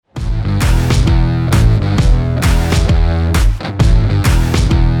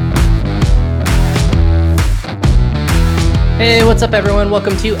Hey, what's up, everyone?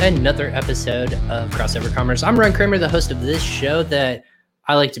 Welcome to another episode of Crossover Commerce. I'm Ron Kramer, the host of this show that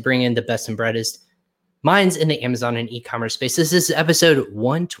I like to bring in the best and brightest minds in the Amazon and e-commerce space. This is episode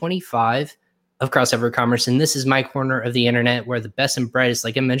 125 of Crossover Commerce, and this is my corner of the internet where the best and brightest,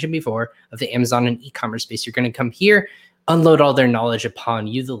 like I mentioned before, of the Amazon and e-commerce space, you're going to come here, unload all their knowledge upon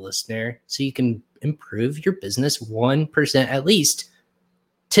you, the listener, so you can improve your business 1% at least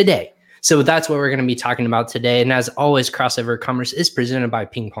today. So that's what we're going to be talking about today. And as always, Crossover Commerce is presented by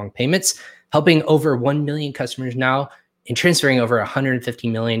Ping Pong Payments, helping over 1 million customers now and transferring over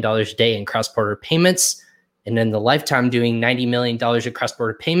 $150 million a day in cross-border payments. And in the lifetime, doing $90 million of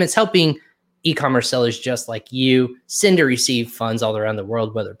cross-border payments, helping e-commerce sellers just like you send or receive funds all around the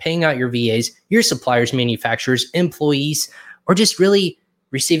world, whether paying out your VAs, your suppliers, manufacturers, employees, or just really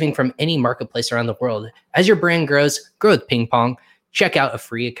receiving from any marketplace around the world. As your brand grows, grow with Ping Pong. Check out a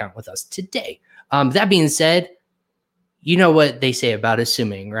free account with us today. That being said, you know what they say about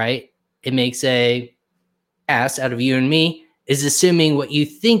assuming, right? It makes a ass out of you and me, is assuming what you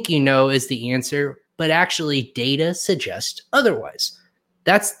think you know is the answer, but actually data suggests otherwise.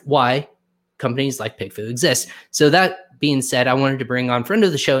 That's why companies like PickFu exist. So that being said, I wanted to bring on friend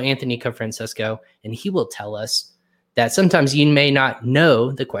of the show, Anthony Cofrancesco, and he will tell us that sometimes you may not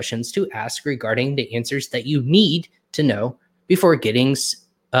know the questions to ask regarding the answers that you need to know before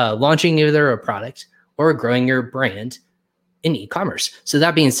launching either a product or growing your brand in e-commerce. So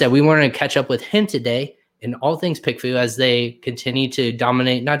that being said, we wanted to catch up with him today in all things PickFu as they continue to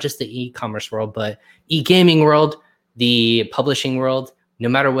dominate not just the e-commerce world, but e-gaming world, the publishing world. No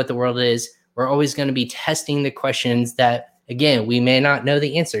matter what the world is, we're always going to be testing the questions that, again, we may not know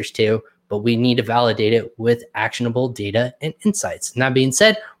the answers to, but we need to validate it with actionable data and insights. And that being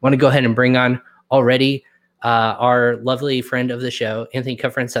said, I want to go ahead and bring on already our lovely friend of the show, Anthony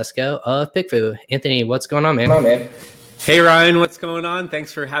Cofrancesco of PickFu. Anthony, what's going on, man? Come on, man. Hey, Ryan, what's going on?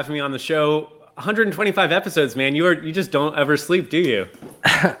 Thanks for having me on the show. 125 episodes, man. You just don't ever sleep, do you?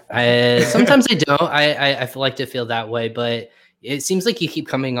 Sometimes I don't. I like to feel that way, but it seems like you keep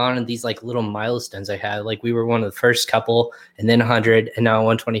coming on in these like little milestones I had. Like we were one of the first couple, and then 100, and now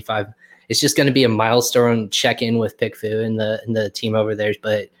 125. It's just going to be a milestone check-in with PickFu and the team over there,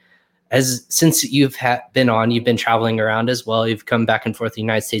 but since you've been on, you've been traveling around as well. You've come back and forth to the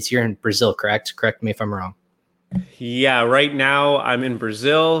United States. You're in Brazil, correct? Correct me if I'm wrong. Yeah, right now I'm in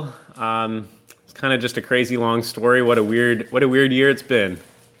Brazil. It's kind of just a crazy long story. What a weird year it's been.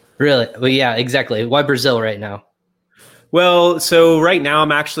 Really? Well, yeah, exactly. Why Brazil right now? Well, so right now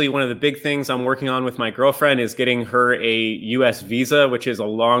I'm actually, one of the big things I'm working on with my girlfriend is getting her a US visa, which is a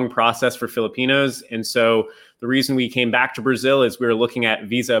long process for Filipinos. And so the reason we came back to Brazil is we were looking at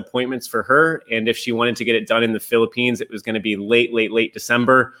visa appointments for her. And if she wanted to get it done in the Philippines, it was going to be late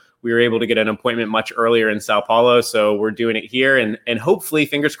December. We were able to get an appointment much earlier in Sao Paulo. So we're doing it here and hopefully,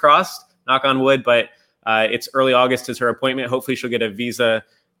 fingers crossed, knock on wood, but it's early August is her appointment. Hopefully she'll get a visa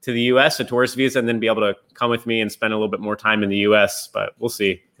to the US, a tourist visa, and then be able to come with me and spend a little bit more time in the US, but we'll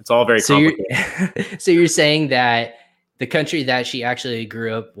see. It's all very complicated. So you're saying that the country that she actually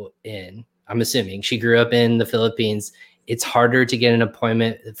grew up in, I'm assuming she grew up in the Philippines, it's harder to get an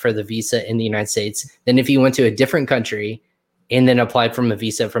appointment for the visa in the United States than if you went to a different country and then applied from a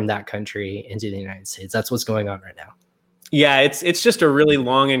visa from that country into the United States. That's what's going on right now. Yeah, it's just a really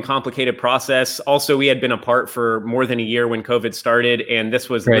long and complicated process. Also, we had been apart for more than a year when COVID started, and this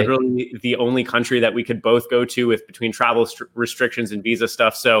was literally the only country that we could both go to with between travel restrictions and visa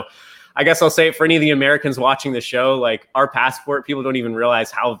stuff. So I guess I'll say for any of the Americans watching the show, like our passport, people don't even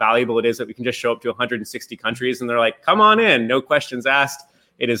realize how valuable it is that we can just show up to 160 countries and they're like, come on in, no questions asked.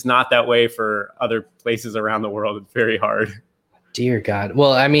 It is not that way for other places around the world. It's very hard. Dear God.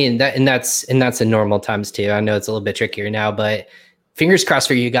 Well, I mean, that's in normal times too. I know it's a little bit trickier now, but fingers crossed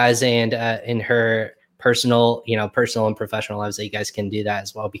for you guys and in her personal and professional lives that you guys can do that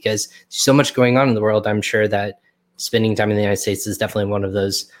as well, because there's so much going on in the world. I'm sure that spending time in the United States is definitely one of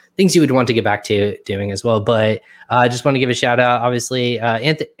those things you would want to get back to doing as well. But I just want to give a shout out, obviously,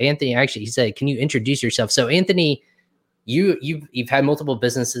 Anthony, actually, he said, can you introduce yourself? So Anthony, you've had multiple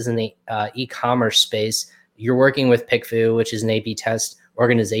businesses in the e-commerce space. You're working with PickFu, which is an A/B test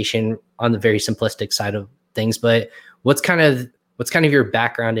organization on the very simplistic side of things. But what's kind of your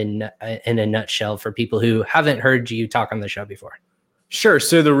background in a nutshell for people who haven't heard you talk on the show before? Sure.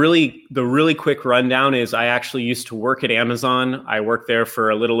 So the really quick rundown is I actually used to work at Amazon. I worked there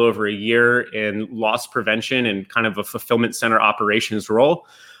for a little over a year in loss prevention and kind of a fulfillment center operations role.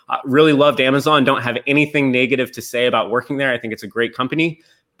 Really loved Amazon. Don't have anything negative to say about working there. I think it's a great company.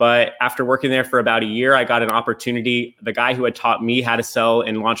 But after working there for about a year, I got an opportunity. The guy who had taught me how to sell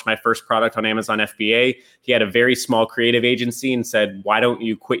and launch my first product on Amazon FBA, he had a very small creative agency and said, why don't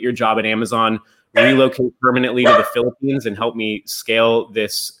you quit your job at Amazon, relocate permanently to the Philippines and help me scale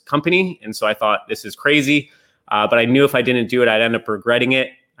this company? And so I thought, this is crazy. But I knew if I didn't do it, I'd end up regretting it.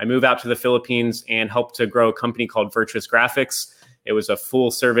 I moved out to the Philippines and helped to grow a company called Virtuous Graphics. It was a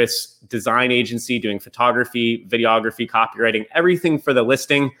full service design agency doing photography, videography, copywriting, everything for the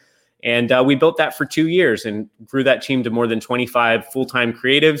listing. And we built that for 2 years and grew that team to more than 25 full-time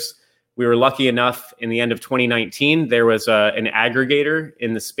creatives. We were lucky enough in the end of 2019, there was an aggregator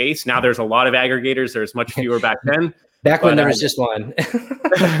in the space. Now there's a lot of aggregators. There's much fewer back then. Back when there was just one.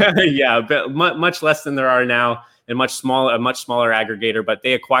 Yeah, but much less than there are now, and a much smaller aggregator, but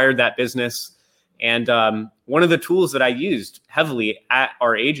they acquired that business. And one of the tools that I used heavily at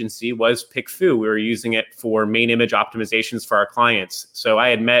our agency was PickFu. We were using it for main image optimizations for our clients. So I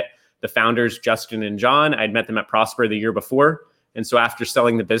had met the founders, Justin and John. I'd met them at Prosper the year before. And so after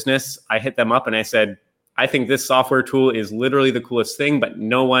selling the business, I hit them up and I said, I think this software tool is literally the coolest thing, but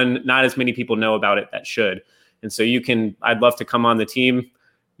not as many people know about it that should. And so I'd love to come on the team,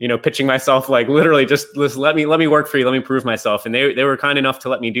 pitching myself like literally just let me work for you. Let me prove myself. And they were kind enough to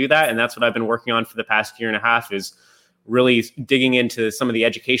let me do that. And that's what I've been working on for the past year and a half, is really digging into some of the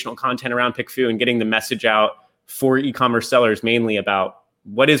educational content around PickFu and getting the message out for e-commerce sellers, mainly about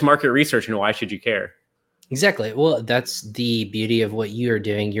what is market research and why should you care? Exactly. Well, that's the beauty of what you are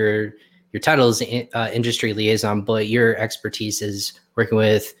doing. Your title is industry liaison, but your expertise is working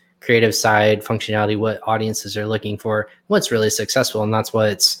with creative side functionality, what audiences are looking for, what's really successful. And that's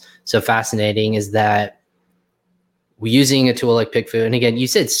what's so fascinating, is that we're using a tool like PickFu. And again, you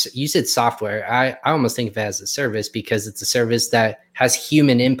said software. I almost think of it as a service, because it's a service that has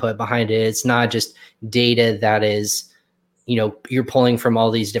human input behind it. It's not just data that is, you're pulling from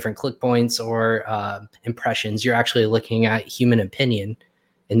all these different click points or impressions. You're actually looking at human opinion.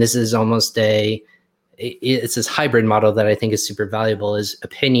 And this is almost it's this hybrid model that I think is super valuable. Is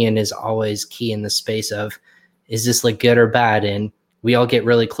opinion is always key in the space of, is this like good or bad? And we all get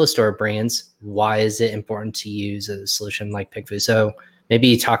really close to our brands. Why is it important to use a solution like PickFu? So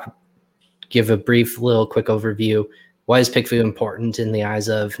maybe give a brief little quick overview. Why is PickFu important in the eyes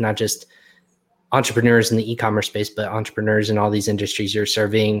of not just entrepreneurs in the e-commerce space, but entrepreneurs in all these industries you're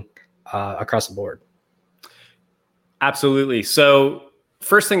serving across the board? Absolutely. So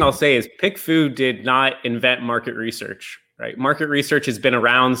first thing I'll say is PickFu did not invent market research, right? Market research has been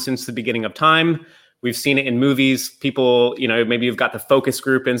around since the beginning of time. We've seen it in movies. People, maybe you've got the focus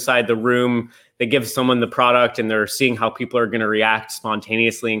group inside the room. They give someone the product and they're seeing how people are going to react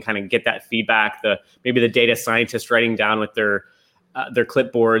spontaneously and kind of get that feedback. Maybe the data scientist writing down with their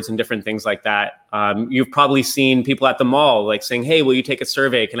clipboards and different things like that. You've probably seen people at the mall like saying, hey, will you take a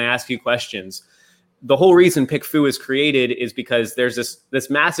survey? Can I ask you questions? The whole reason PickFu was created is because there's this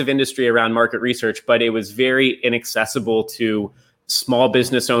massive industry around market research, but it was very inaccessible to small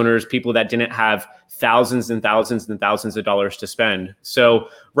business owners, people that didn't have thousands and thousands and thousands of dollars to spend. So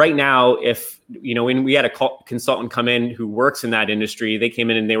right now, when we had a consultant come in who works in that industry, they came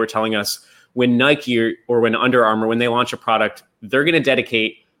in and they were telling us, when Nike or when Under Armour, when they launch a product, they're going to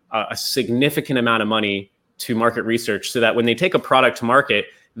dedicate a significant amount of money to market research so that when they take a product to market,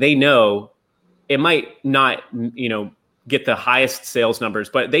 they know it might not, get the highest sales numbers,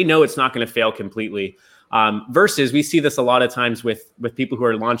 but they know it's not going to fail completely. Versus we see this a lot of times with people who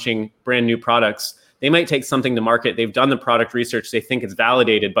are launching brand new products. They might take something to market. They've done the product research. They think it's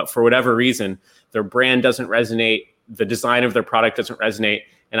validated, but for whatever reason, their brand doesn't resonate. The design of their product doesn't resonate.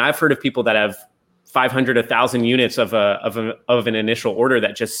 And I've heard of people that have 500, 1,000 units of an initial order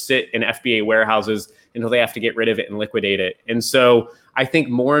that just sit in FBA warehouses until they have to get rid of it and liquidate it. And so I think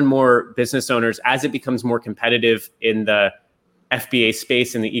more and more business owners, as it becomes more competitive in the FBA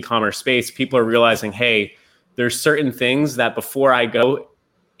space, in the e-commerce space, people are realizing, hey, there's certain things that before I go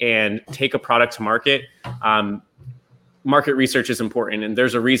and take a product to market, market research is important. And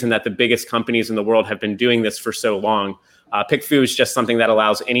there's a reason that the biggest companies in the world have been doing this for so long. PickFu is just something that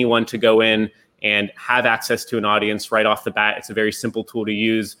allows anyone to go in and have access to an audience right off the bat. It's a very simple tool to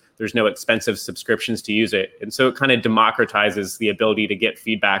use. There's no expensive subscriptions to use it. And so it kind of democratizes the ability to get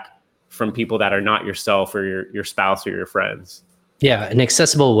feedback from people that are not yourself or your spouse or your friends. Yeah, an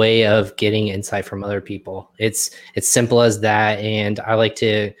accessible way of getting insight from other people. It's simple as that. And I like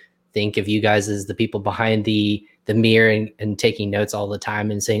to think of you guys as the people behind the mirror and taking notes all the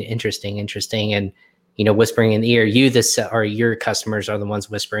time and saying, interesting. And, whispering in the ear, your customers are the ones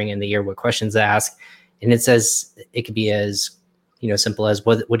whispering in the ear what questions to ask. And it could be as, simple as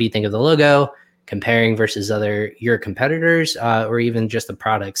what do you think of the logo? comparing versus your competitors, or even just the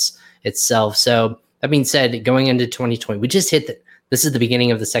products itself. So that being said, going into 2020, we just this is the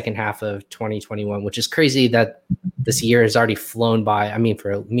beginning of the second half of 2021, which is crazy that this year has already flown by. I mean,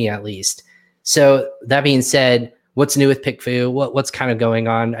 for me at least. So that being said, what's new with PickFu? What's kind of going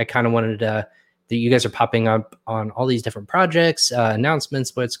on? I kind of wanted to, that you guys are popping up on all these different projects,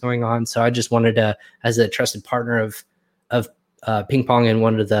 announcements, what's going on. So I just wanted to, as a trusted partner of Ping Pong and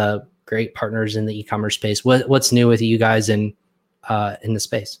one of the great partners in the e-commerce space, what's new with you guys in the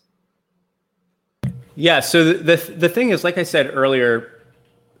space? Yeah. So the thing is, like I said earlier,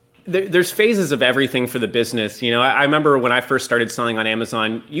 there's phases of everything for the business. I remember when I first started selling on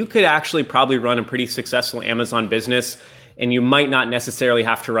Amazon, you could actually probably run a pretty successful Amazon business and you might not necessarily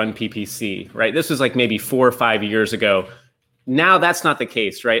have to run PPC, right? This was like maybe 4 or 5 years ago. Now that's not the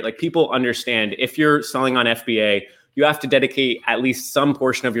case, right? Like people understand if you're selling on FBA, you have to dedicate at least some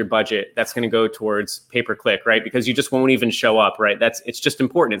portion of your budget that's going to go towards pay-per-click, right? Because you just won't even show up, right? It's just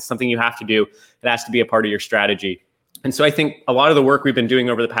important. It's something you have to do. It has to be a part of your strategy. And so I think a lot of the work we've been doing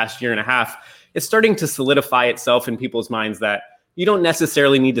over the past year and a half is starting to solidify itself in people's minds that you don't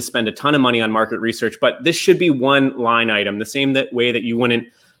necessarily need to spend a ton of money on market research, but this should be one line item, the same way that you wouldn't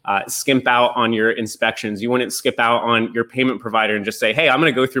skimp out on your inspections. You wouldn't skip out on your payment provider and just say, hey, I'm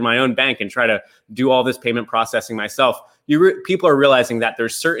going to go through my own bank and try to do all this payment processing myself. People are realizing that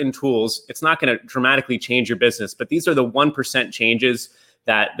there's certain tools. It's not going to dramatically change your business, but these are the 1% changes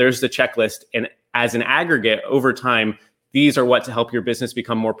that there's the checklist. And as an aggregate over time, these are what to help your business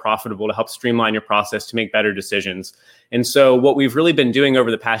become more profitable, to help streamline your process, to make better decisions. And so what we've really been doing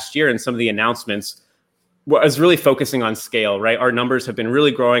over the past year and some of the announcements was really focusing on scale, right? Our numbers have been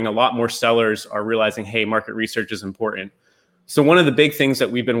really growing. A lot more sellers are realizing, hey, market research is important. So one of the big things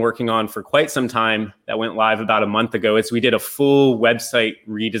that we've been working on for quite some time that went live about a month ago is we did a full website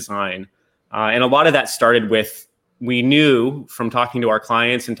redesign. And a lot of that started with, we knew from talking to our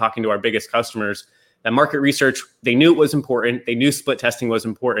clients and talking to our biggest customers that market research, they knew it was important. They knew split testing was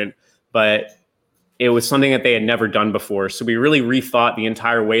important, but it was something that they had never done before. So we really rethought the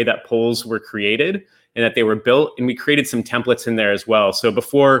entire way that polls were created and that they were built. And we created some templates in there as well. So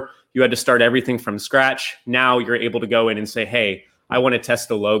before you had to start everything from scratch, now you're able to go in and say, hey, I want to test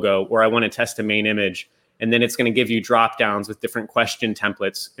a logo or I want to test a main image. And then it's going to give you drop downs with different question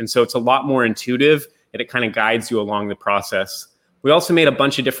templates. And so it's a lot more intuitive and it kind of guides you along the process. We also made a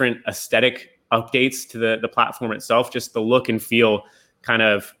bunch of different aesthetic updates to the platform itself, just the look and feel kind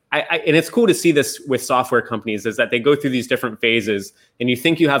of, and it's cool to see this with software companies, is that they go through these different phases and you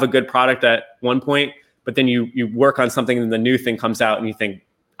think you have a good product at one point, but then you work on something and the new thing comes out and you think,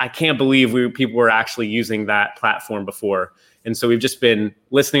 I can't believe people were actually using that platform before. And so we've just been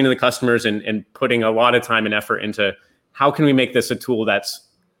listening to the customers and putting a lot of time and effort into how can we make this a tool that's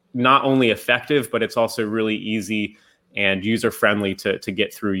not only effective, but it's also really easy and user-friendly to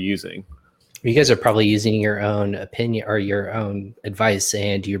get through using. You guys are probably using your own opinion or your own advice,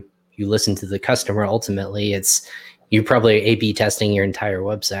 and you listen to the customer. Ultimately, you're probably A/B testing your entire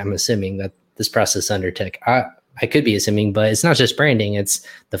website. I'm assuming that this process undertook. I could be assuming, but it's not just branding. It's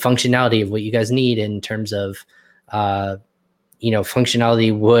the functionality of what you guys need in terms of,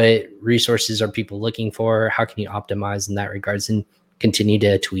 functionality. What resources are people looking for? How can you optimize in that regards and continue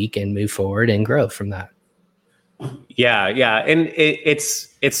to tweak and move forward and grow from that? Yeah. And it's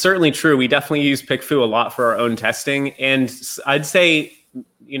certainly true. We definitely use PickFu a lot for our own testing. And I'd say,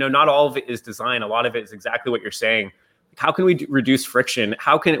 not all of it is design. A lot of it is exactly what you're saying. How can we reduce friction?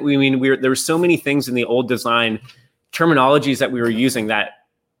 How can there were so many things in the old design terminologies that we were using that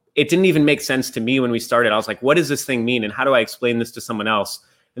it didn't even make sense to me when we started. I was like, what does this thing mean? And how do I explain this to someone else?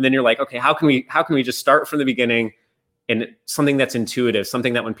 And then you're like, okay, how can we just start from the beginning? And something that's intuitive,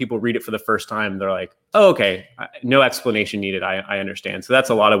 something that when people read it for the first time, they're like, oh, okay, no explanation needed. I understand. So that's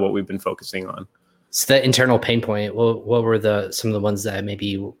a lot of what we've been focusing on. So the internal pain point, what were some of the ones that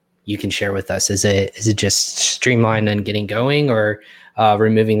maybe you can share with us? Is it just streamline and getting going, or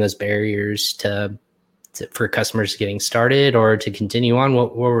removing those barriers for customers getting started or to continue on?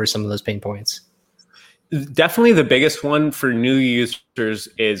 What were some of those pain points? Definitely the biggest one for new users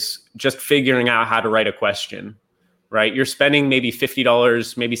is just figuring out how to write a question. Right, you're spending maybe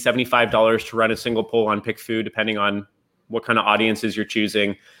 $50, maybe $75 to run a single poll on PickFu, depending on what kind of audiences you're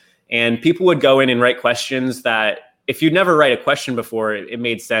choosing. And people would go in and write questions that, if you'd never write a question before, it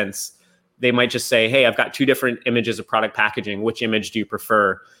made sense. They might just say, hey, I've got 2 different images of product packaging. Which image do you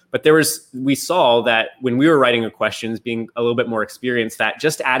prefer? But we saw that when we were writing the questions, being a little bit more experienced, that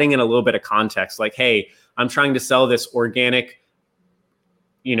just adding in a little bit of context, like, hey, I'm trying to sell this organic,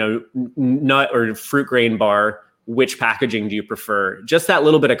 nut or fruit grain bar which packaging do you prefer? Just that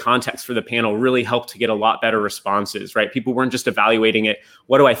little bit of context for the panel really helped to get a lot better responses, right? People weren't just evaluating it.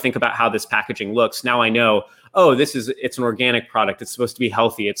 What do I think about how this packaging looks? Now I know, oh, it's an organic product. It's supposed to be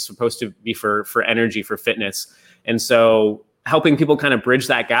healthy. It's supposed to be for energy, for fitness. And so helping people kind of bridge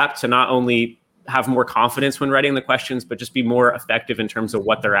that gap to not only have more confidence when writing the questions, but just be more effective in terms of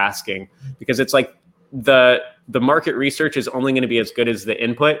what they're asking. Because it's like the market research is only going to be as good as the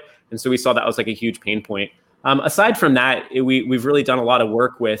input. And so we saw that was like a huge pain point. Aside from that, we've really done a lot of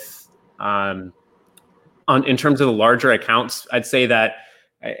work with in terms of the larger accounts. I'd say that,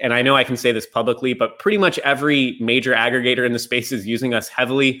 and I know I can say this publicly, but pretty much every major aggregator in the space is using us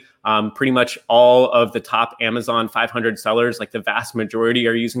heavily. Pretty much all of the top Amazon 500 sellers, like the vast majority,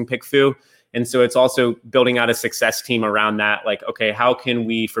 are using PickFu. And so it's also building out a success team around that. Like, okay, how can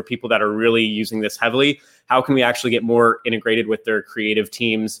we, for people that are really using this heavily, how can we actually get more integrated with their creative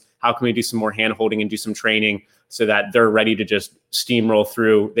teams? How can we do some more hand-holding and do some training so that they're ready to just steamroll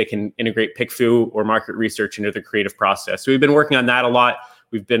through? They can integrate PickFu or market research into their creative process. So we've been working on that a lot.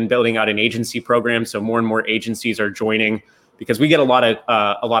 We've been building out an agency program. So more and more agencies are joining, because we get a lot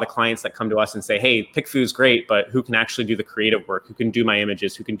of clients that come to us and say, hey, PickFu is great, but who can actually do the creative work? Who can do my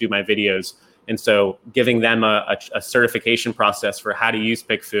images? Who can do my videos? And so giving them a certification process for how to use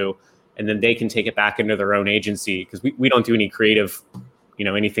PickFu, and then they can take it back into their own agency, because we don't do any creative,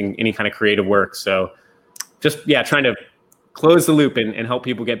 any kind of creative work. So just, trying to close the loop and help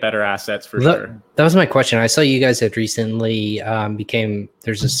people get better assets for sure. That was my question. I saw you guys had recently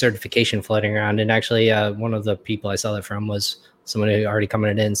there's a certification floating around, and actually one of the people I saw that from was someone who already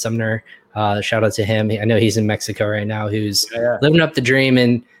commented in, Sumner. Shout out to him. I know he's in Mexico right now, who's living up the dream.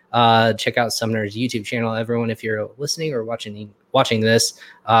 And check out Sumner's YouTube channel. Everyone, if you're listening or watching this,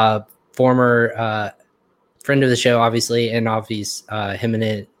 former friend of the show, obviously, and him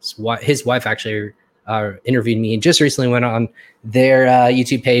and his wife actually interviewed me and just recently went on their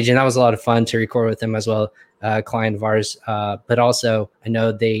YouTube page, and that was a lot of fun to record with them as well, client of ours. But also, I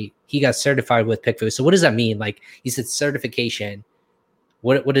know he got certified with PickFu. So what does that mean? Like you said, certification.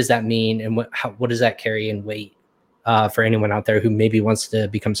 What does that mean, and what does that carry in weight for anyone out there who maybe wants to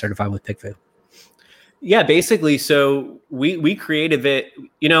become certified with PickFu? Yeah, basically. So we created it.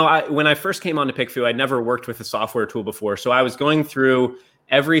 When I first came onto PickFu, I'd never worked with a software tool before. So I was going through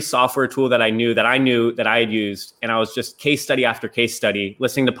every software tool that I knew that I had used, and I was just case study after case study,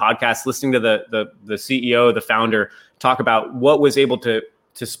 listening to podcasts, listening to the CEO, the founder, talk about what was able to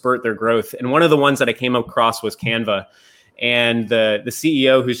spurt their growth. And one of the ones that I came across was Canva. And the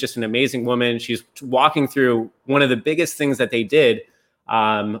CEO, who's just an amazing woman, she's walking through one of the biggest things that they did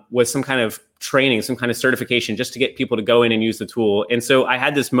was some kind of training, some kind of certification, just to get people to go in and use the tool. And so I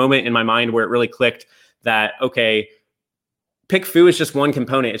had this moment in my mind where it really clicked that, okay, PickFu is just one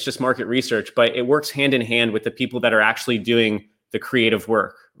component. It's just market research, but it works hand in hand with the people that are actually doing the creative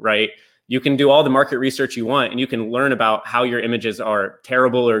work, right? You can do all the market research you want, and you can learn about how your images are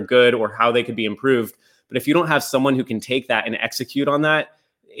terrible or good or how they could be improved. But if you don't have someone who can take that and execute on that,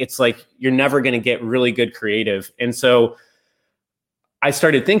 it's like you're never going to get really good creative. And so I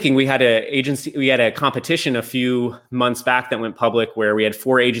started thinking, we had a competition a few months back that went public where we had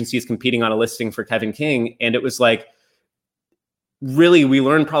 4 agencies competing on a listing for Kevin King. And it was like, really, we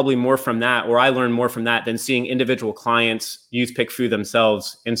learned probably more from that, or I learned more from that than seeing individual clients use PickFu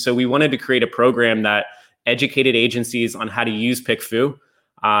themselves. And so we wanted to create a program that educated agencies on how to use PickFu.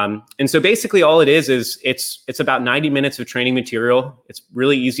 And so basically all it is it's about 90 minutes of training material. It's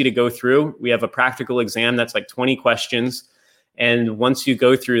really easy to go through. We have a practical exam that's like 20 questions. And once you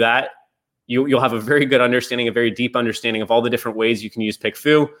go through that, you'll have a very good understanding, a very deep understanding of all the different ways you can use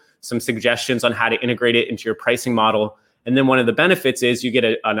PickFu, some suggestions on how to integrate it into your pricing model. And then one of the benefits is you get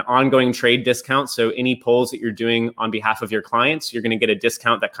an ongoing trade discount. So any polls that you're doing on behalf of your clients, you're going to get a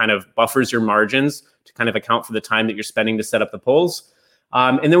discount that kind of buffers your margins to kind of account for the time that you're spending to set up the polls.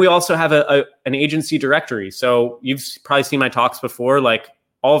 And then we also have an agency directory. So you've probably seen my talks before. Like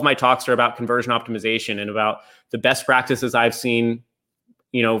all of my talks are about conversion optimization and about the best practices I've seen,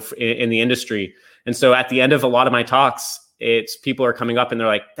 in the industry. And so at the end of a lot of my talks, people are coming up and they're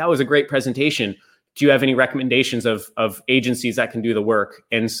like, that was a great presentation. Do you have any recommendations of agencies that can do the work?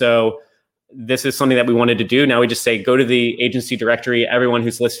 And so this is something that we wanted to do. Now we just say, go to the agency directory. Everyone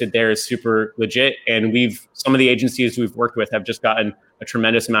who's listed there is super legit. And some of the agencies we've worked with have just gotten a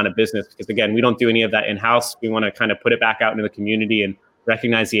tremendous amount of business because, again, we don't do any of that in-house. We want to kind of put it back out into the community and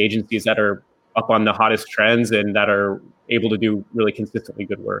recognize the agencies that are up on the hottest trends and that are able to do really consistently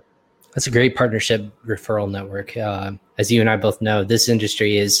good work. That's a great partnership referral network. As you and I both know, this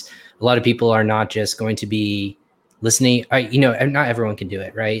industry is, a lot of people are not just going to be listening. Not everyone can do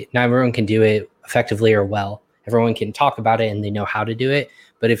it, right? Not everyone can do it effectively or well. everyone can talk about it and they know how to do it.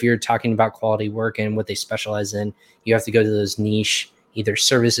 But if you're talking about quality work and what they specialize in, you have to go to those niche either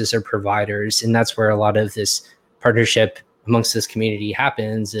services or providers. And that's where a lot of this partnership amongst this community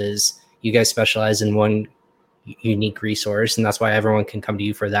happens, is you guys specialize in one unique resource, and that's why everyone can come to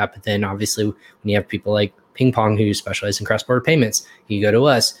you for that. But then obviously when you have people like Ping Pong who specialize in cross-border payments, you go to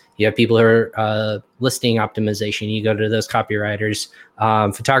us. You have people who are listing optimization, you go to those copywriters.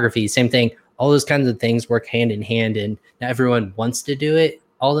 Photography, same thing. All those kinds of things work hand in hand, and not everyone wants to do it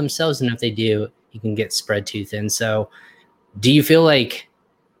all themselves, and if they do, you can get spread too thin. So do you feel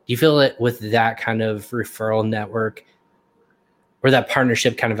it with that kind of referral network or that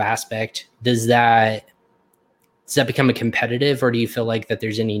partnership kind of aspect, does that become a competitive, or do you feel like that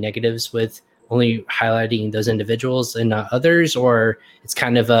there's any negatives with only highlighting those individuals and not others? Or it's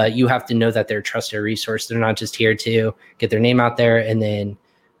kind of you have to know that they're a trusted resource. They're not just here to get their name out there and then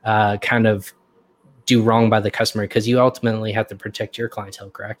kind of do wrong by the customer, because you ultimately have to protect your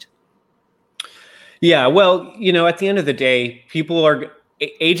clientele, correct? Yeah, well, at the end of the day,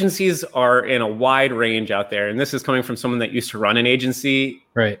 agencies are in a wide range out there. And this is coming from someone that used to run an agency.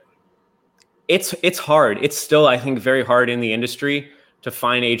 Right. It's hard. It's still, I think, very hard in the industry to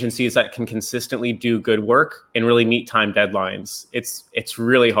find agencies that can consistently do good work and really meet time deadlines. It's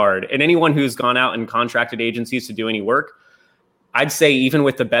really hard. And anyone who's gone out and contracted agencies to do any work, I'd say even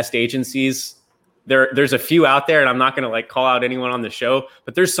with the best agencies, there's a few out there, and I'm not going to call out anyone on the show,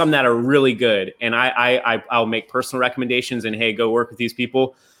 but there's some that are really good. And I'll make personal recommendations and, hey, go work with these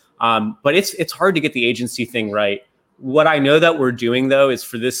people. But it's hard to get the agency thing right. What I know that we're doing, though, is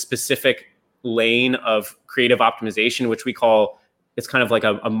for this specific lane of creative optimization, which we call, it's kind of like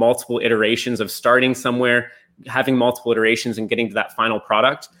a multiple iterations of starting somewhere, having multiple iterations and getting to that final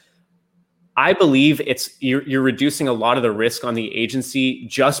product. I believe you're reducing a lot of the risk on the agency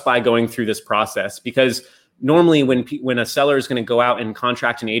just by going through this process, because normally when a seller is going to go out and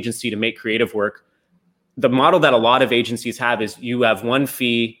contract an agency to make creative work, the model that a lot of agencies have is you have one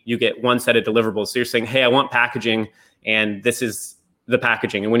fee, you get one set of deliverables. So you're saying, hey, I want packaging, and this is the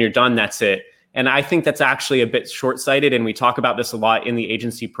packaging. And when you're done, that's it. And I think that's actually a bit short-sighted. And we talk about this a lot in the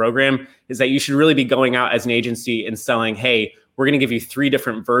agency program, is that you should really be going out as an agency and selling, hey, we're going to give you 3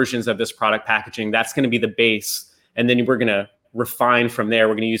 different versions of this product packaging. That's going to be the base. And then we're going to refine from there.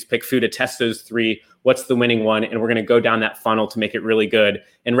 We're going to use PickFu to test those 3. What's the winning one? And we're going to go down that funnel to make it really good.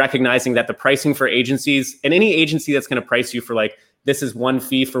 And recognizing that the pricing for agencies, and any agency that's going to price you for this is one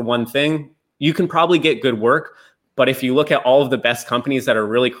fee for one thing, you can probably get good work. But if you look at all of the best companies that are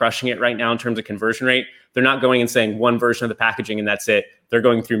really crushing it right now in terms of conversion rate, they're not going and saying one version of the packaging and that's it. They're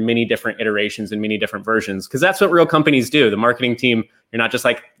going through many different iterations and many different versions, because that's what real companies do. The marketing team, you're not just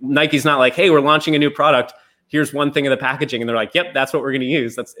Nike's not like, hey, we're launching a new product. Here's one thing of the packaging. And they're like, yep, that's what we're going to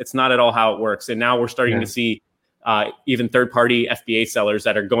use. It's not at all how it works. And now we're starting to see even third-party FBA sellers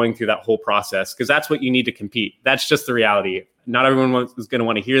that are going through that whole process, because that's what you need to compete. That's just the reality. Not everyone is going to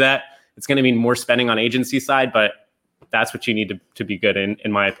want to hear that. It's going to mean more spending on agency side, but that's what you need to be good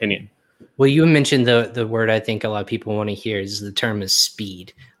in my opinion. Well, you mentioned the word I think a lot of people want to hear is the term is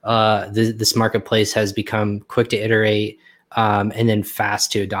speed. This marketplace has become quick to iterate and then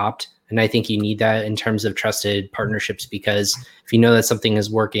fast to adopt. And I think you need that in terms of trusted partnerships, because if you know that something is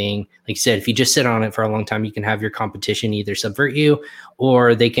working, like you said, if you just sit on it for a long time, you can have your competition either subvert you,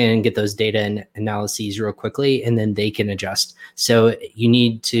 or they can get those data and analyses real quickly, and then they can adjust. So you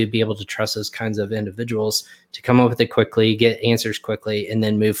need to be able to trust those kinds of individuals to come up with it quickly, get answers quickly, and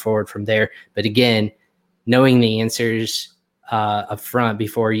then move forward from there. But again, knowing the answers up front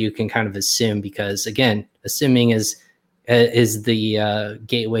before you can kind of assume, because again, assuming is the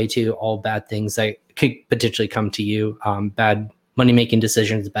gateway to all bad things that could potentially come to you, bad money-making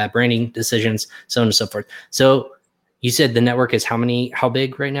decisions, bad branding decisions, so on and so forth. So you said the network is how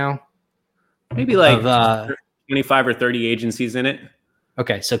big right now? Maybe 25 or 30 agencies in it.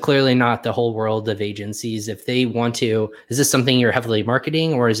 Okay, so clearly not the whole world of agencies. If they want to, is this something you're heavily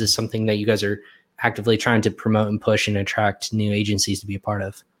marketing, or is this something that you guys are actively trying to promote and push and attract new agencies to be a part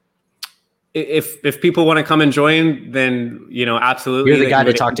of? If people want to come and join, then, absolutely. You're the guy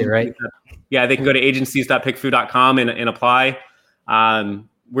to talk to, right? Yeah, they can go to agencies.pickfu.com and apply.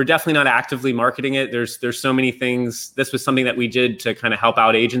 We're definitely not actively marketing it. There's so many things. This was something that we did to kind of help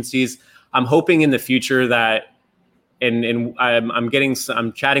out agencies. I'm hoping in the future that, and I'm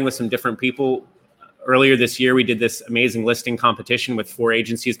chatting with some different people. Earlier this year, we did this amazing listing competition with 4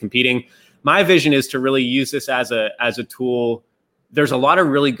 agencies competing. My vision is to really use this as a tool. There's a lot of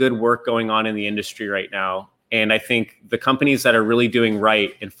really good work going on in the industry right now. And I think the companies that are really doing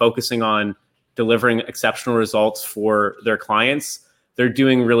right and focusing on delivering exceptional results for their clients, they're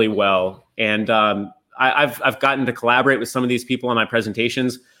doing really well. And I've gotten to collaborate with some of these people on my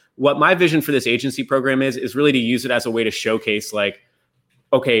presentations. What my vision for this agency program is really to use it as a way to showcase, like,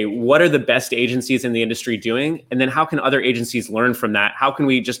 okay, what are the best agencies in the industry doing? And then how can other agencies learn from that? How can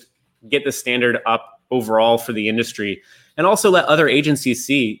we just get the standard up overall for the industry? And also let other agencies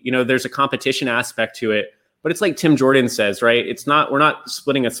see, there's a competition aspect to it. But it's like Tim Jordan says, right? We're not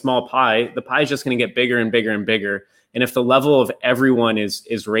splitting a small pie. The pie is just going to get bigger and bigger and bigger. And if the level of everyone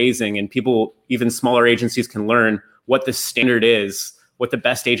is raising, and people, even smaller agencies, can learn what the standard is, what the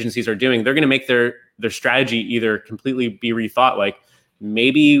best agencies are doing, they're going to make their strategy either completely be rethought. Like,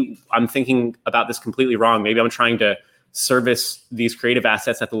 maybe I'm thinking about this completely wrong. Maybe I'm trying to service these creative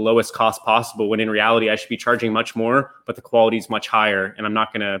assets at the lowest cost possible, when in reality I should be charging much more, but the quality is much higher. And I'm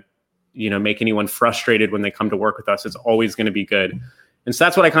not going to make anyone frustrated when they come to work with us. It's always going to be good. And so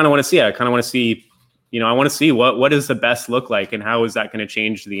that's what I kind of want to see. I kind of want to see, I want to see what does the best look like, and how is that going to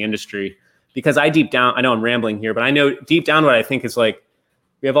change the industry? Because I know I'm rambling here, but I know deep down what I think is, like,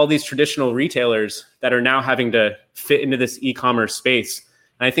 we have all these traditional retailers that are now having to fit into this e-commerce space.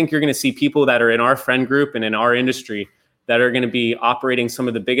 And I think you're going to see people that are in our friend group and in our industry that are going to be operating some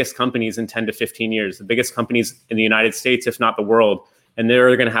of the biggest companies in 10 to 15 years, the biggest companies in the United States, if not the world. And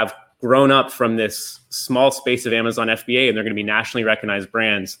they're going to have grown up from this small space of Amazon FBA, and they're going to be nationally recognized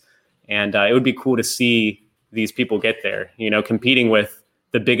brands. And it would be cool to see these people get there, competing with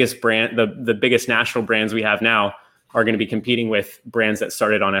the biggest brand, the biggest national brands we have now are going to be competing with brands that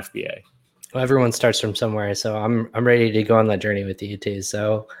started on FBA. Well, everyone starts from somewhere, so I'm ready to go on that journey with you too.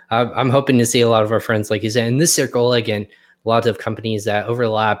 So I'm hoping to see a lot of our friends, like you said, in this circle. Again, lots of companies that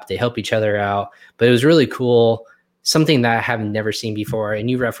overlap, they help each other out. But it was really cool. Something that I have never seen before, and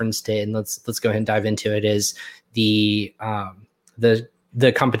you referenced it, and let's go ahead and dive into it, is the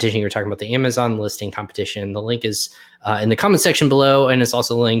competition you were talking about, the Amazon listing competition. The link is in the comment section below, and it's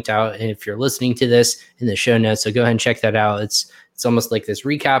also linked out if you're listening to this in the show notes. So go ahead and check that out. It's almost like this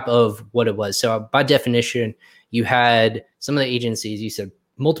recap of what it was. So by definition, you had some of the agencies. You said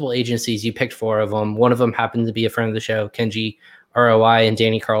multiple agencies. You picked 4 of them. One of them happened to be a friend of the show, Kenji ROI and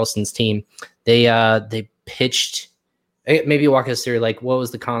Danny Carlson's team. They pitched. Maybe walk us through, like, what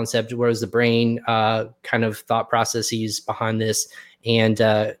was the concept? What was the brain kind of thought processes behind this? And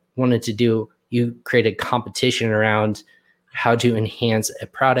you created competition around how to enhance a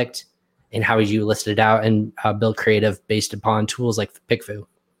product and how you list it out and build creative based upon tools like PickFu.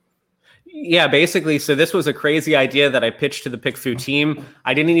 Yeah, basically. So this was a crazy idea that I pitched to the PickFu team.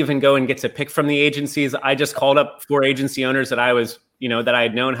 I didn't even go and get to pick from the agencies. I just called up 4 agency owners that I was, that I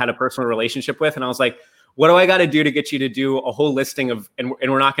had known, had a personal relationship with. And I was like, what do I got to do to get you to do a whole listing of, and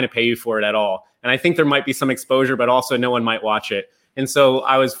we're not going to pay you for it at all. And I think there might be some exposure, but also no one might watch it. And so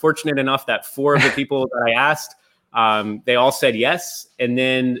I was fortunate enough that 4 of the people that I asked, they all said yes. And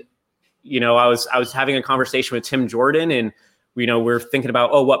then, I was having a conversation with Tim Jordan, and, we're thinking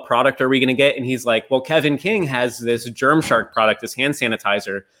about, what product are we going to get? And he's like, well, Kevin King has this Germshark product, this hand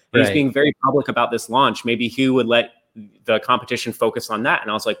sanitizer. And right. He's being very public about this launch. Maybe he would let the competition focus on that. And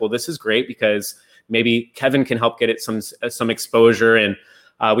I was like, well, this is great, because maybe Kevin can help get it some exposure. And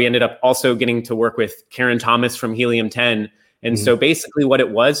we ended up also getting to work with Karen Thomas from Helium 10. And so basically what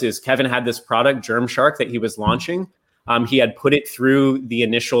it was is Kevin had this product, Germshark, that he was launching. He had put it through the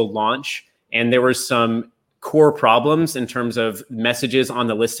initial launch, and there were some core problems in terms of messages on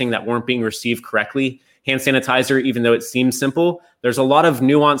the listing that weren't being received correctly. Hand sanitizer, even though it seems simple, there's a lot of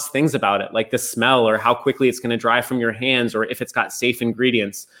nuanced things about it, like the smell, or how quickly it's going to dry from your hands, or if it's got safe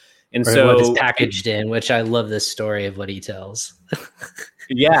ingredients. And or so what is packaged in, which I love this story of what he tells.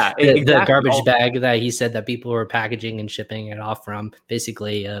 Yeah, the garbage bag that he said that people were packaging and shipping it off from,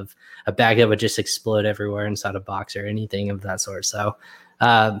 basically of a bag that would just explode everywhere inside a box or anything of that sort. So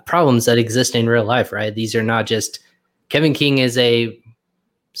problems that exist in real life, right? These are not just, Kevin King is a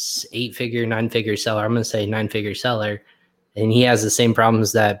 8-figure, 9-figure seller. I'm going to say 9-figure seller. And he has the same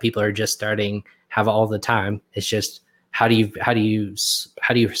problems that people are just starting have all the time. It's just, how do you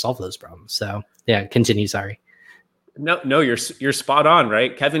solve those problems? So yeah, continue. Sorry. No, you're spot on,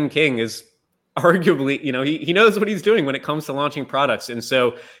 right? Kevin King is arguably, he knows what he's doing when it comes to launching products. And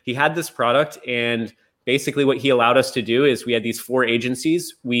so he had this product, and basically what he allowed us to do is we had these 4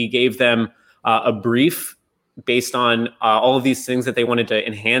 agencies. We gave them a brief based on all of these things that they wanted to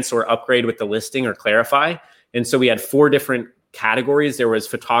enhance or upgrade with the listing or clarify. And so we had 4 different categories. There was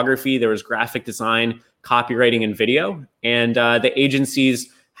photography, there was graphic design, copywriting, and video. And the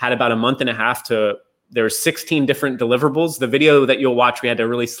agencies had about a month and a half there were 16 different deliverables. The video that you'll watch, we had to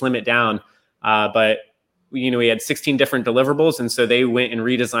really slim it down. But we had 16 different deliverables. And so they went and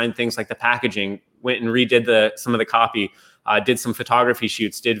redesigned things like the packaging, went and redid some of the copy, did some photography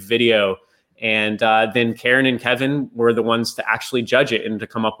shoots, did video. And then Karen and Kevin were the ones to actually judge it and to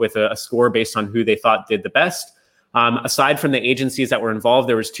come up with a score based on who they thought did the best. Aside from the agencies that were involved,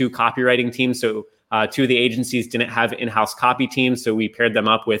 there was 2 copywriting teams. So 2 of the agencies didn't have in-house copy teams. So we paired them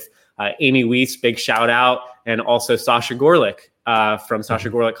up with Amy Weiss, big shout out, and also Sasha Gorlick from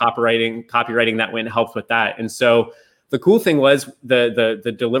Sasha Gorlick Copywriting that went and helped with that. And so the cool thing was the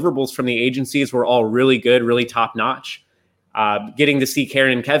deliverables from the agencies were all really good, really top notch. Getting to see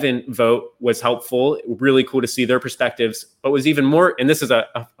Karen and Kevin vote was helpful. Really cool to see their perspectives. But was even more, and this is a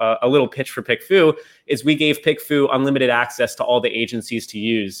little pitch for PickFu, is we gave PickFu unlimited access to all the agencies to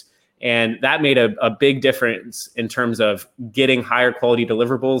use. And that made a big difference in terms of getting higher quality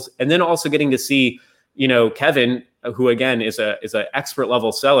deliverables. And then also getting to see, Kevin, who again is an expert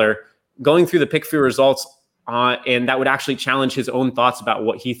level seller, going through the PickFu results and that would actually challenge his own thoughts about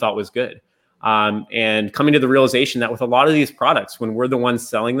what he thought was good. And coming to the realization that with a lot of these products, when we're the ones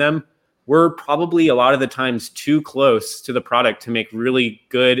selling them, we're probably a lot of the times too close to the product to make really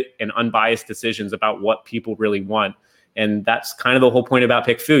good and unbiased decisions about what people really want. And that's kind of the whole point about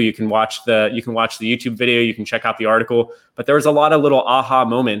PickFu. You can watch the YouTube video, you can check out the article, but there was a lot of little aha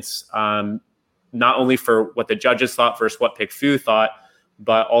moments, not only for what the judges thought versus what PickFu thought,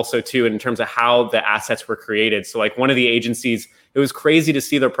 but also too in terms of how the assets were created. So like one of the agencies, it was crazy to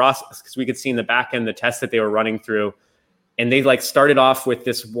see their process because we could see in the back end the tests that they were running through. And they like started off with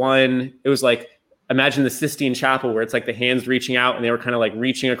this one, it was like, imagine the Sistine Chapel where it's like the hands reaching out and they were kind of like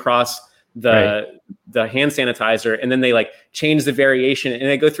reaching across the hand sanitizer. And then they like change the variation and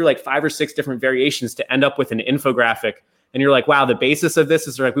they go through like 5 or 6 different variations to end up with an infographic. And you're like, wow, the basis of this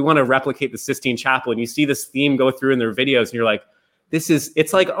is like, we want to replicate the Sistine Chapel. And you see this theme go through in their videos and you're like,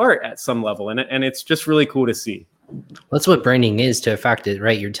 it's like art at some level. And it's just really cool to see. That's what branding is to affect it,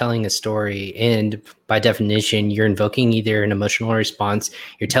 right? You're telling a story, and by definition, you're invoking either an emotional response,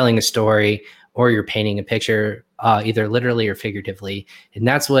 you're telling a story, or you're painting a picture, either literally or figuratively. And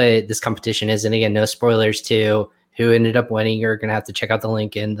that's what this competition is. And again, no spoilers to who ended up winning. You're going to have to check out the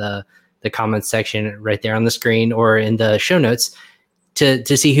link in the comments section right there on the screen or in the show notes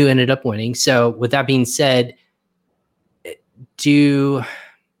to see who ended up winning. So with that being said,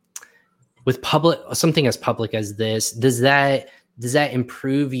 with something as public as this, does that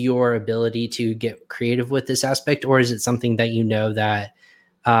improve your ability to get creative with this aspect, or is it something that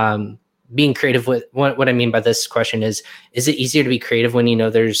that being creative with what I mean by this question is it easier to be creative when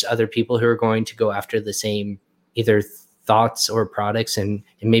there's other people who are going to go after the same either thoughts or products and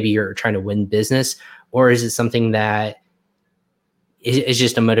maybe you're trying to win business, or is it something that is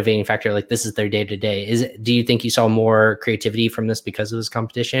just a motivating factor, like this is their day to day? Do you think you saw more creativity from this because of this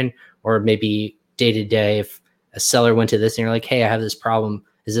competition, or maybe day to day if a seller went to this and you're like, hey, I have this problem,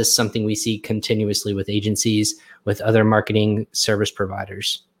 is this something we see continuously with agencies, with other marketing service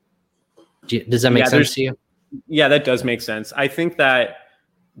providers? Does that make sense to you? Yeah, that does make sense. I think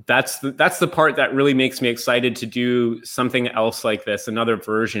that's the part that really makes me excited to do something else like this, another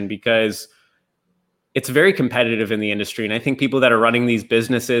version, because it's very competitive in the industry. And I think people that are running these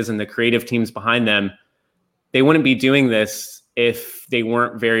businesses and the creative teams behind them, they wouldn't be doing this if they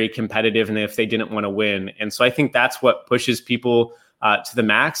weren't very competitive and if they didn't want to win. And so I think that's what pushes people to the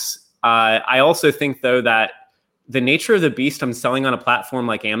max. I also think, though, that the nature of the beast, I'm selling on a platform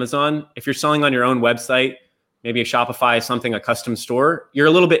like Amazon. If you're selling on your own website, maybe a Shopify, something, a custom store, you're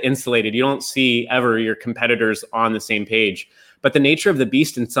a little bit insulated. You don't see ever your competitors on the same page. But the nature of the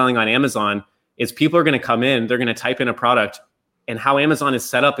beast in selling on Amazon is people are going to come in, they're going to type in a product, and how Amazon is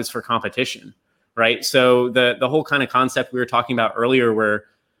set up is for competition, right? So the whole kind of concept we were talking about earlier where,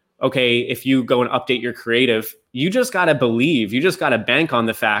 okay, if you go and update your creative, you just got to bank on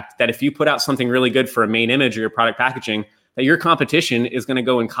the fact that if you put out something really good for a main image or your product packaging, that your competition is going to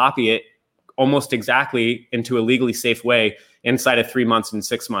go and copy it almost exactly into a legally safe way inside of 3 months and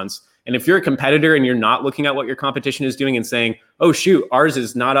 6 months. And if you're a competitor and you're not looking at what your competition is doing and saying, oh, shoot, ours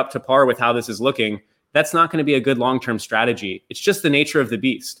is not up to par with how this is looking, that's not going to be a good long-term strategy. It's just the nature of the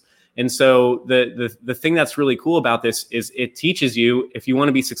beast. And so the thing that's really cool about this is it teaches you, if you want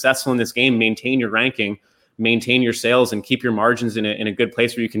to be successful in this game, maintain your ranking, maintain your sales, and keep your margins in a good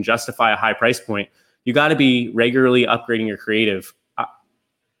place where you can justify a high price point. You got to be regularly upgrading your creative.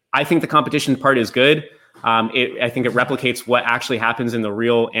 I think the competition part is good. I think it replicates what actually happens in the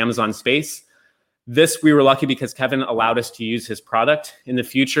real Amazon space. We were lucky because Kevin allowed us to use his product. In the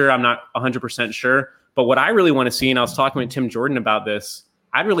future, I'm not 100% sure. But what I really want to see, and I was talking with Tim Jordan about this,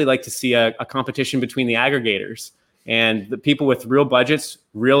 I'd really like to see a competition between the aggregators and the people with real budgets,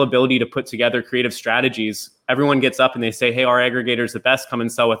 real ability to put together creative strategies. Everyone gets up and they say, hey, our aggregator is the best, come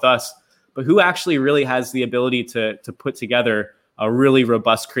and sell with us. But who actually really has the ability to put together a really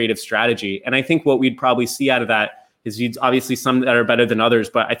robust creative strategy. And I think what we'd probably see out of that is you'd obviously some that are better than others,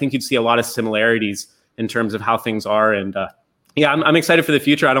 but I think you'd see a lot of similarities in terms of how things are. And yeah, I'm excited for the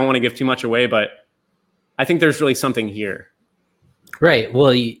future. I don't want to give too much away, but I think there's really something here. Right.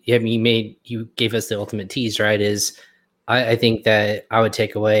 Well, you gave us the ultimate tease, right? Is I think that I would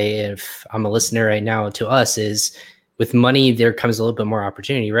take away, if I'm a listener right now, to us is, with money, there comes a little bit more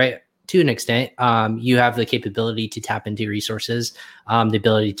opportunity, right? To an extent, you have the capability to tap into resources, the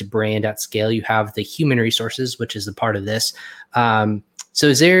ability to brand at scale. You have the human resources, which is a part of this. So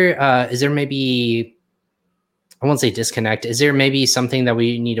is there maybe, I won't say disconnect, is there maybe something that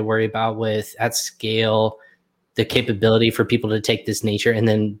we need to worry about with at scale, the capability for people to take this nature and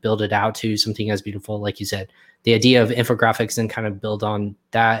then build it out to something as beautiful, like you said, the idea of infographics and kind of build on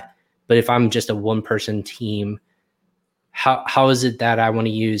that? But if I'm just a one-person team, how is it that I want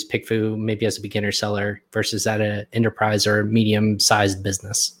to use PickFu maybe as a beginner seller versus at an enterprise or medium-sized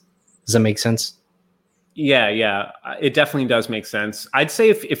business? Does that make sense? Yeah, it definitely does make sense. I'd say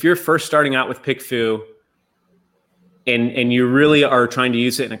if you're first starting out with PickFu and you really are trying to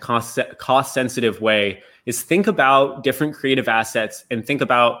use it in a cost-sensitive way, is think about different creative assets and think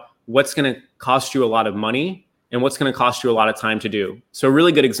about what's going to cost you a lot of money and what's going to cost you a lot of time to do. So a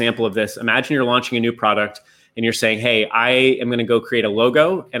really good example of this, imagine you're launching a new product and you're saying, hey, I am going to go create a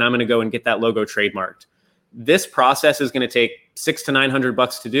logo and I'm going to go and get that logo trademarked. This process is going to take $600 to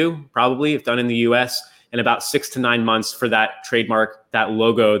 $900 to do, probably, if done in the US, and about 6 to 9 months for that trademark, that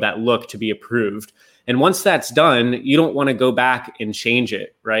logo, that look to be approved. And once that's done, you don't want to go back and change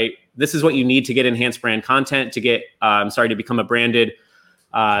it, right? This is what you need to get enhanced brand content, to get, to become a branded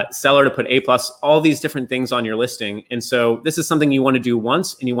seller, to put A+, all these different things on your listing. And so this is something you want to do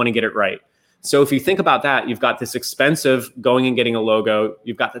once and you want to get it right. So if you think about that, you've got this expense of going and getting a logo.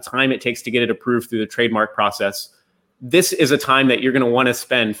 You've got the time it takes to get it approved through the trademark process. This is a time that you're going to want to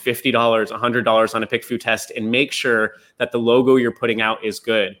spend $50, $100 on a PickFu test and make sure that the logo you're putting out is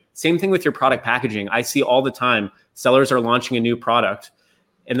good. Same thing with your product packaging. I see all the time sellers are launching a new product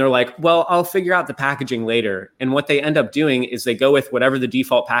and they're like, well, I'll figure out the packaging later. And what they end up doing is they go with whatever the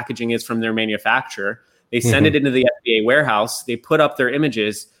default packaging is from their manufacturer. They send it into the FBA warehouse. They put up their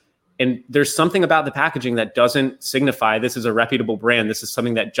images. And there's something about the packaging that doesn't signify this is a reputable brand. This is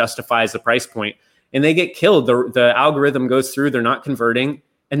something that justifies the price point. And they get killed. The algorithm goes through, they're not converting.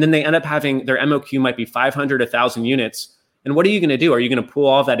 And then they end up having their MOQ might be 500, 1,000 units. And what are you going to do? Are you going to pull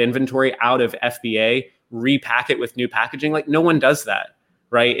all of that inventory out of FBA, repack it with new packaging? Like, no one does that,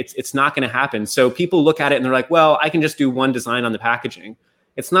 right? It's not going to happen. So people look at it and they're like, well, I can just do one design on the packaging.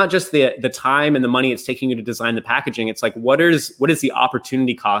 It's not just the time and the money it's taking you to design the packaging. It's like, what is the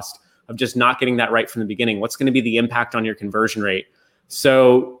opportunity cost of just not getting that right from the beginning? What's going to be the impact on your conversion rate?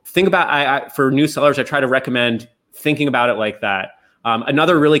 So think about, for new sellers, I try to recommend thinking about it like that.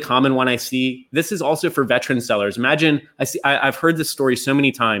 Another really common one I see, this is also for veteran sellers. Imagine, I've heard this story so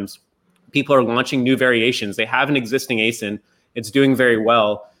many times. People are launching new variations. They have an existing ASIN. It's doing very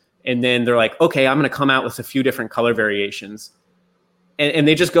well. And then they're like, okay, I'm going to come out with a few different color variations. And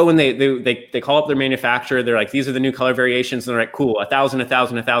they just go and they call up their manufacturer. They're like, these are the new color variations. And they're like, cool, 1,000,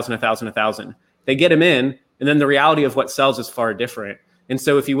 1,000, 1,000, 1,000, 1,000. They get them in. And then the reality of what sells is far different. And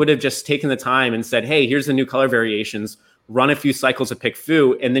so if you would have just taken the time and said, hey, here's the new color variations, run a few cycles of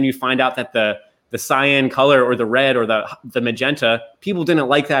PickFu, and then you find out that the cyan color or the red or the magenta, people didn't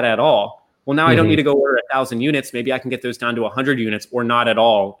like that at all. Well, now I don't need to go order 1,000 units. Maybe I can get those down to 100 units or not at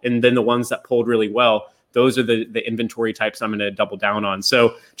all. And then the ones that pulled really well, those are the inventory types I'm going to double down on.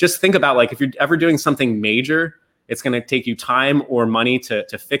 So just think about, like, if you're ever doing something major, it's going to take you time or money to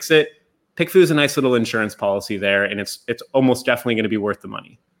fix it. PickFu is a nice little insurance policy there, and it's almost definitely going to be worth the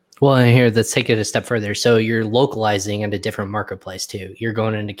money. Well, and here, let's take it a step further. So you're localizing at a different marketplace too. You're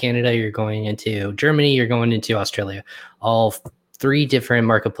going into Canada, you're going into Germany, you're going into Australia. All 3 different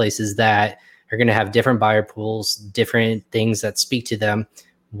marketplaces that are going to have different buyer pools, different things that speak to them.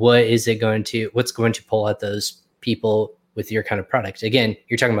 What's going to pull at those people with your kind of product? Again,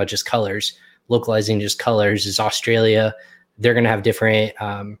 you're talking about just colors. Localizing just colors is Australia. They're going to have different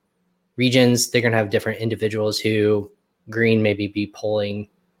regions. They're going to have different individuals who green maybe be pulling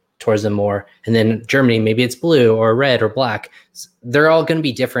towards them more. And then Germany, maybe it's blue or red or black. They're all going to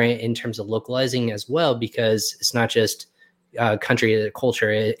be different in terms of localizing as well, because it's not just country,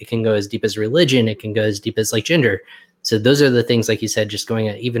 culture. It can go as deep as religion. It can go as deep as like gender. So those are the things, like you said, just going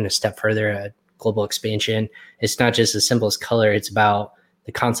even a step further at global expansion. It's not just as simple as color. It's about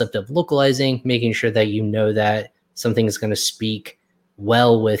the concept of localizing, making sure that you know that something is going to speak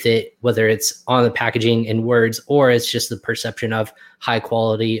well with it, whether it's on the packaging in words or it's just the perception of high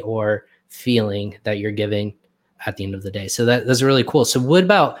quality or feeling that you're giving. at the end of the day. So that's really cool. So what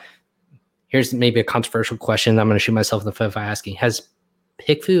about, here's maybe a controversial question. I'm going to shoot myself in the foot by asking, has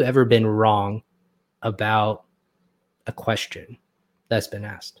PickFu ever been wrong about a question that's been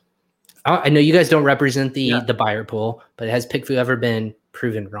asked? I know you guys don't represent the buyer pool, but has PickFu ever been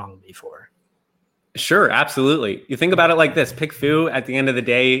proven wrong before? Sure, absolutely. You think about it like this: PickFu, at the end of the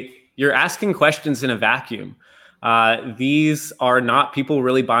day, you're asking questions in a vacuum. These are not people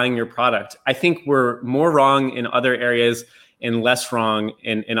really buying your product. I think we're more wrong in other areas and less wrong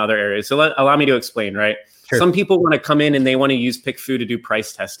in other areas. So allow me to explain, right? Sure. Some people want to come in and they want to use PickFu to do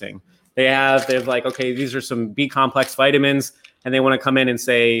price testing. They've like, okay, these are some B complex vitamins, and they want to come in and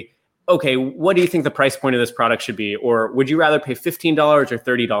say, okay, what do you think the price point of this product should be? Or would you rather pay $15 or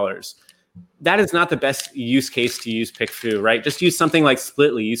 $30? That is not the best use case to use PickFu, right? Just use something like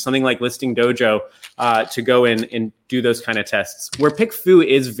Splitly, use something like Listing Dojo to go in and do those kind of tests. Where PickFu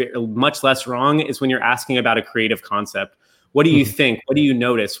is much less wrong is when you're asking about a creative concept. What do you think? What do you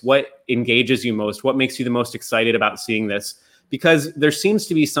notice? What engages you most? What makes you the most excited about seeing this? Because there seems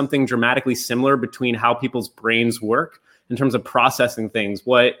to be something dramatically similar between how people's brains work in terms of processing things,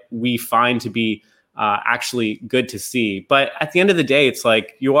 what we find to be actually good to see. But at the end of the day, it's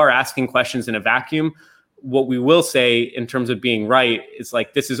like you are asking questions in a vacuum. What we will say in terms of being right is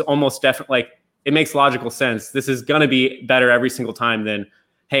like, this is almost definitely, like, it makes logical sense. This is going to be better every single time than,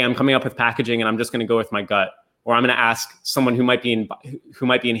 hey, I'm coming up with packaging and I'm just going to go with my gut. Or I'm going to ask someone who might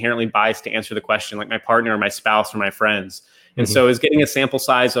be inherently biased to answer the question, like my partner or my spouse or my friends. And so is getting a sample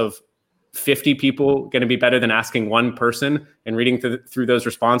size of 50 people going to be better than asking one person and reading through those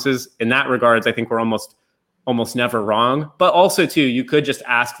responses? In that regards, I think we're almost never wrong. But also too, you could just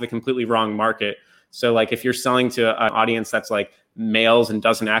ask the completely wrong market. So like if you're selling to an audience that's like males and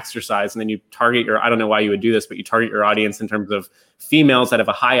doesn't exercise, and then you target I don't know why you would do this, but you target your audience in terms of females that have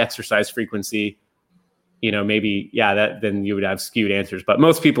a high exercise frequency, maybe, then you would have skewed answers. But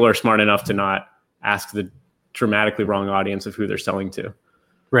most people are smart enough to not ask the dramatically wrong audience of who they're selling to.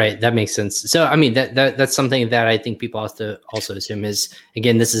 Right. That makes sense. So, I mean, that's something that I think people have to also assume is,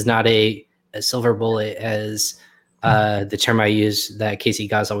 again, this is not a silver bullet as the term I use that Casey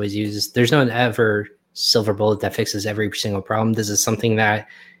Goss always uses. There's no ever silver bullet that fixes every single problem. This is something that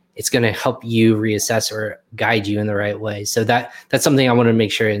it's going to help you reassess or guide you in the right way. So that's something I want to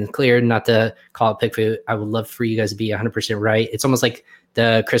make sure and clear, not to call it PickFu. I would love for you guys to be 100% right. It's almost like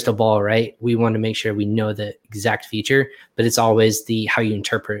the crystal ball, right? We want to make sure we know the exact feature, but it's always how you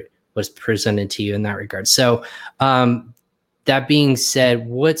interpret what's presented to you in that regard. So that being said,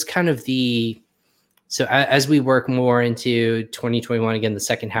 what's kind of so as we work more into 2021, again, the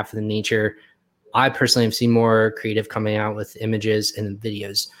second half of the nature, I personally have seen more creative coming out with images and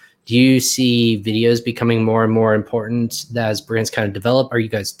videos. Do you see videos becoming more and more important as brands kind of develop? Are you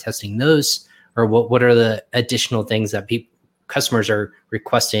guys testing those? Or what are the additional things that customers are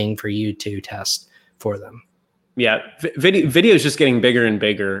requesting for you to test for them? Yeah, video is just getting bigger and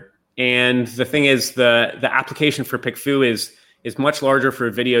bigger. And the thing is, the application for PickFu is much larger for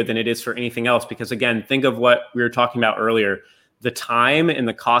video than it is for anything else. Because again, think of what we were talking about earlier. The time and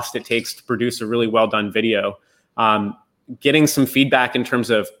the cost it takes to produce a really well done video, getting some feedback in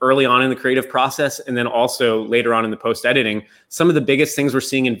terms of early on in the creative process, and then also later on in the post editing. Some of the biggest things we're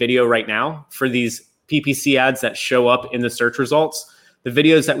seeing in video right now for these PPC ads that show up in the search results, the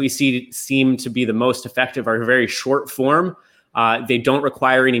videos that we see seem to be the most effective are very short form. They don't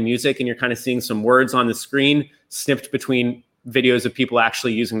require any music, and you're kind of seeing some words on the screen snipped between videos of people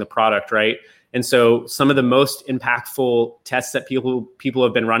actually using the product, right? And so some of the most impactful tests that people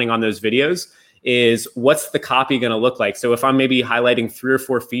have been running on those videos is, what's the copy going to look like? So if I'm maybe highlighting 3 or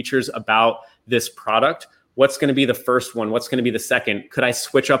 4 features about this product, what's going to be the first one? What's going to be the second? Could I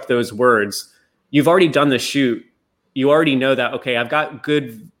switch up those words? You've already done the shoot. You already know that, okay, I've got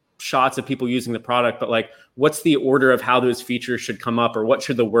good shots of people using the product, but like, what's the order of how those features should come up, or what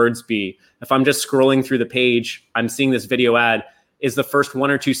should the words be? If I'm just scrolling through the page, I'm seeing this video ad, is the first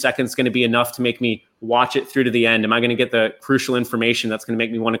 1 or 2 seconds going to be enough to make me watch it through to the end? Am I going to get the crucial information that's going to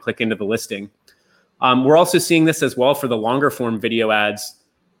make me want to click into the listing? We're also seeing this as well for the longer form video ads,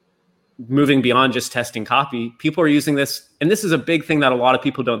 moving beyond just testing copy. People are using this, and this is a big thing that a lot of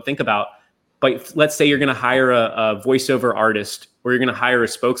people don't think about. But let's say you're going to hire a voiceover artist, or you're going to hire a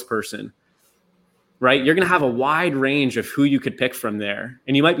spokesperson, right? You're going to have a wide range of who you could pick from there.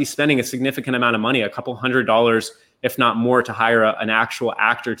 And you might be spending a significant amount of money, a couple $100, if not more, to hire an actual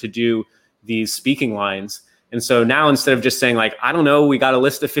actor to do these speaking lines. And so now, instead of just saying like, I don't know, we got a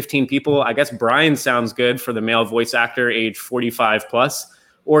list of 15 people, I guess Brian sounds good for the male voice actor age 45 plus,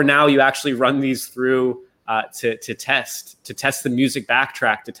 or now you actually run these through to test the music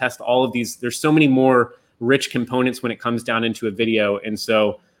backtrack, to test all of these. There's so many more rich components when it comes down into a video. And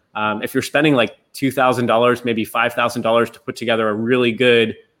so if you're spending like $2,000, maybe $5,000 to put together a really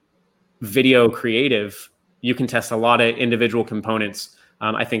good video creative, you can test a lot of individual components.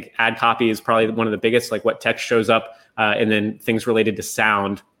 I think ad copy is probably one of the biggest, like what text shows up, and then things related to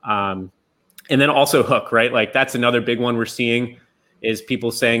sound. And then also hook, right? Like that's another big one we're seeing is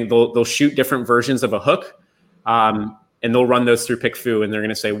people saying they'll shoot different versions of a hook, and they'll run those through PickFu, and they're going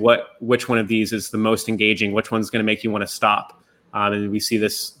to say which one of these is the most engaging, which one's going to make you want to stop. And we see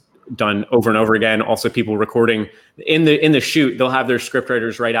this done over and over again. Also, people recording in the shoot, they'll have their script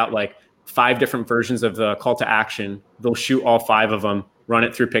writers write out like 5 different versions of the call to action. They'll shoot all 5 of them, run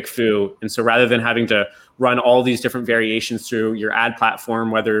it through PickFu. And so rather than having to run all these different variations through your ad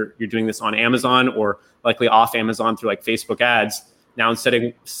platform, whether you're doing this on Amazon or likely off Amazon through like Facebook ads, now instead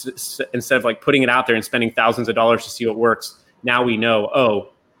of like putting it out there and spending thousands of dollars to see what works, now we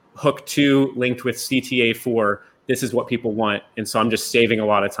know, hook 2 linked with CTA 4, this is what people want. And so I'm just saving a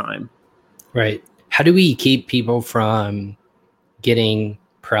lot of time. Right. How do we keep people from getting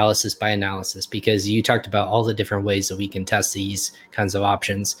paralysis by analysis? Because you talked about all the different ways that we can test these kinds of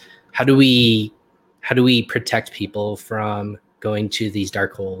options. How do we protect people from going to these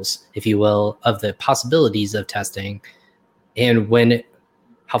dark holes, if you will, of the possibilities of testing, and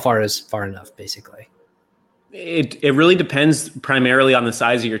how far is far enough, basically? It really depends primarily on the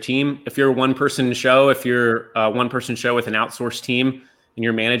size of your team. If you're a one-person show, with an outsourced team and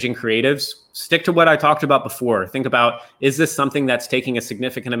you're managing creatives, stick to what I talked about before. Think about, is this something that's taking a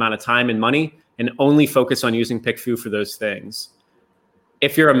significant amount of time and money, and only focus on using PickFu for those things.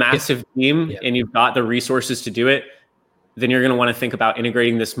 If you're a massive team and you've got the resources to do it, then you're going to want to think about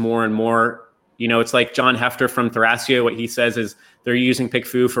integrating this more and more. You know, it's like John Hefter from Thrasio. What he says is they're using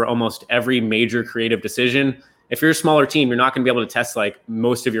PickFu for almost every major creative decision. If you're a smaller team, you're not going to be able to test like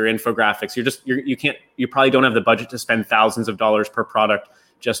most of your infographics. You probably don't have the budget to spend thousands of dollars per product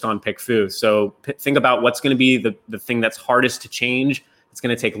just on PickFu. So think about what's going to be the thing that's hardest to change. It's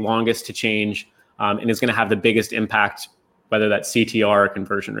going to take longest to change, and it's going to have the biggest impact, whether that's CTR or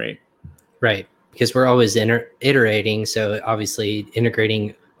conversion rate. Right. Because we're always iterating. So obviously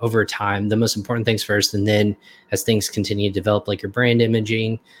integrating over time, the most important things first, and then as things continue to develop, like your brand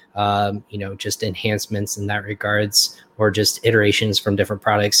imaging, just enhancements in that regards, or just iterations from different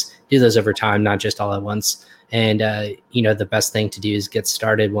products, do those over time, not just all at once. And, the best thing to do is get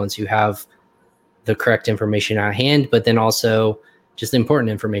started once you have the correct information at hand, but then also just the important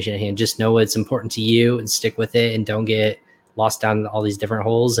information at hand. Just know what's important to you and stick with it, and don't get lost down all these different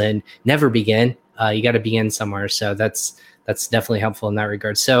holes, and never begin. You got to begin somewhere. So that's definitely helpful in that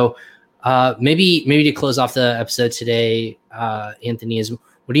regard. So maybe to close off the episode today, Anthony, is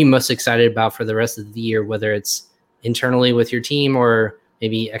what are you most excited about for the rest of the year, whether it's internally with your team or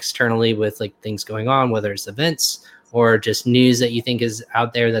maybe externally with like things going on, whether it's events or just news that you think is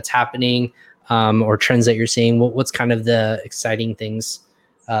out there that's happening, or trends that you're seeing? What's kind of the exciting things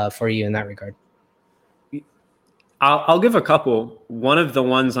for you in that regard? I'll give a couple. One of the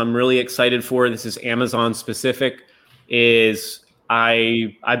ones I'm really excited for, this is Amazon specific, is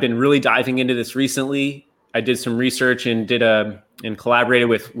I've been really diving into this recently. I did some research and collaborated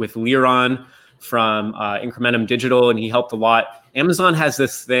with Liron from Incrementum Digital, and he helped a lot. Amazon has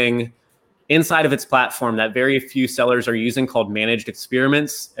this thing inside of its platform that very few sellers are using called Managed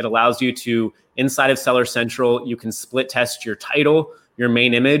Experiments. It allows you to, inside of Seller Central, you can split test your title, your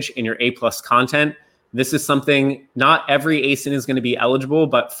main image, and your A+ content. This is something, not every ASIN is going to be eligible,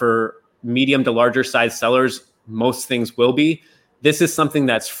 but for medium to larger size sellers, most things will be. This is something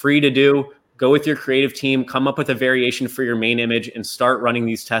that's free to do. Go with your creative team, come up with a variation for your main image, and start running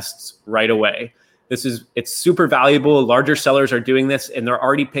these tests right away. It's super valuable. Larger sellers are doing this, and they're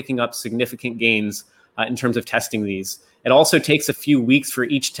already picking up significant gains in terms of testing these. It also takes a few weeks for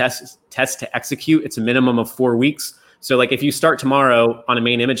each test to execute. It's a minimum of 4 weeks. So like if you start tomorrow on a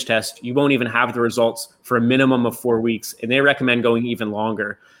main image test, you won't even have the results for a minimum of 4 weeks. And they recommend going even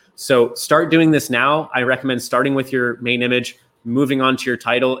longer. So start doing this now. I recommend starting with your main image, moving on to your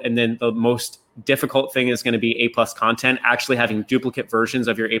title. And then the most difficult thing is going to be A+ content, actually having duplicate versions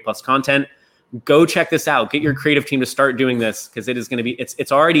of your A+ content. Go check this out. Get your creative team to start doing this, because it is going to be,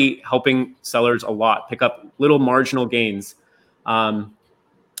 it's already helping sellers a lot, pick up little marginal gains.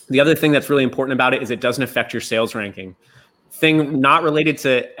 The other thing that's really important about it is it doesn't affect your sales ranking. Thing not related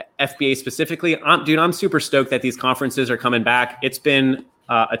to FBA specifically. I'm super stoked that these conferences are coming back. It's been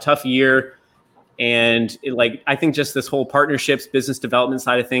a tough year. And I think just this whole partnerships, business development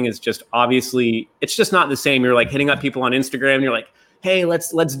side of thing is just obviously, it's just not the same. You're like hitting up people on Instagram. And you're like, hey,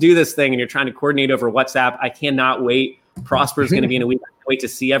 let's do this thing. And you're trying to coordinate over WhatsApp. I cannot wait. Prosper is going to be in a week. I wait to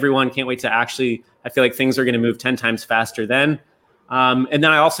see everyone. Can't wait to actually, I feel like things are going to move 10 times faster then. And then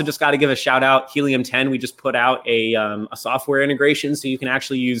I also just got to give a shout out, Helium 10. We just put out a software integration so you can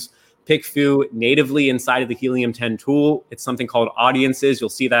actually use PickFu natively inside of the Helium 10 tool. It's something called Audiences. You'll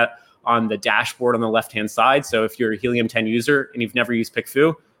see that on the dashboard on the left-hand side. So if you're a Helium 10 user and you've never used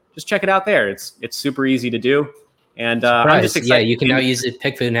PickFu, just check it out there. It's super easy to do. And I'm just excited. Yeah, you can now use it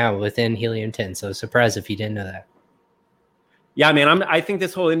PickFu now within Helium 10. So surprised if you didn't know that. Yeah, man, I think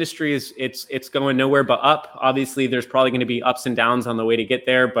this whole industry it's going nowhere but up. Obviously, there's probably going to be ups and downs on the way to get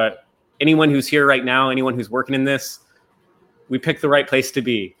there. But anyone who's here right now, anyone who's working in this, we picked the right place to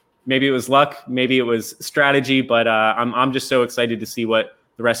be. Maybe it was luck, maybe it was strategy, but I'm just so excited to see what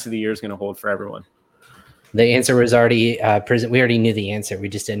the rest of the year is going to hold for everyone. The answer was already present. We already knew the answer. We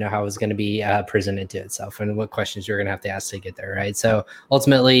just didn't know how it was going to be presented to itself and what questions you're going to have to ask to get there, right? So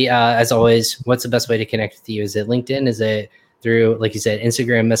ultimately, as always, what's the best way to connect with you? Is it LinkedIn? Is it through, like you said,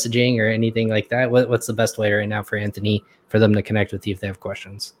 Instagram messaging or anything like that? What's the best way right now for Anthony for them to connect with you if they have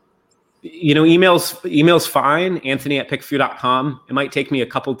questions? You know, email's fine. Anthony@pickfu.com. It might take me a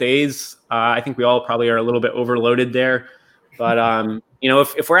couple days. I think we all probably are a little bit overloaded there. But, you know,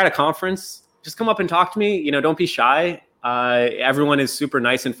 if we're at a conference, just come up and talk to me. You know, don't be shy. Everyone is super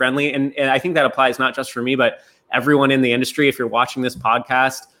nice and friendly. And I think that applies not just for me, but everyone in the industry. If you're watching this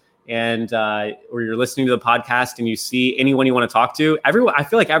podcast and or you're listening to the podcast and you see anyone you want to talk to, I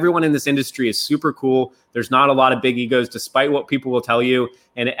feel like everyone in this industry is super cool. There's not a lot of big egos, despite what people will tell you.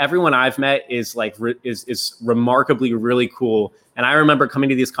 And everyone I've met is like is remarkably really cool. And I remember coming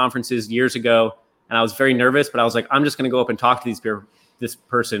to these conferences years ago, and I was very nervous, but I was like, I'm just going to go up and talk to this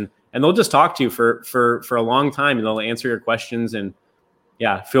person, and they'll just talk to you for a long time, and they'll answer your questions. And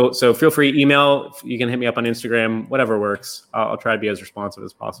yeah, feel free, email. You can hit me up on Instagram, whatever works. I'll try to be as responsive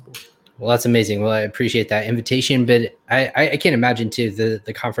as possible. Well, that's amazing. Well, I appreciate that invitation, but I can't imagine too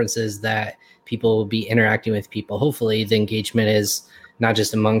the conferences that people will be interacting with people. Hopefully the engagement is not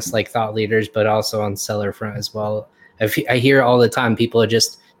just amongst like thought leaders, but also on seller front as well. I hear all the time people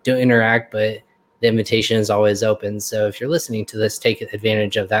just don't interact, but the invitation is always open. So if you're listening to this, take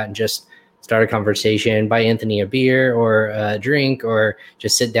advantage of that and just start a conversation, buy Anthony a beer or a drink, or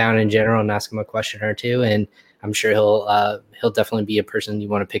just sit down in general and ask him a question or two. And I'm sure he'll definitely be a person you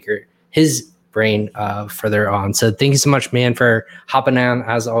want to pick his brain further on. So thank you so much, man, for hopping on.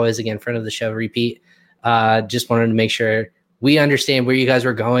 As always, again, friend of the show, repeat. Just wanted to make sure we understand where you guys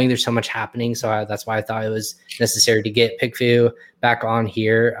were going. There's so much happening. So that's why I thought it was necessary to get PickFu back on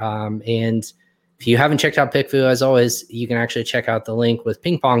here. And if you haven't checked out PickFu, as always, you can actually check out the link with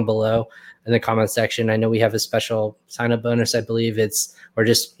ping pong below in the comment section. I know we have a special sign-up bonus. I believe or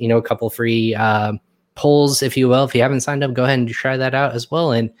just, you know, a couple free polls, if you will. If you haven't signed up, go ahead and try that out as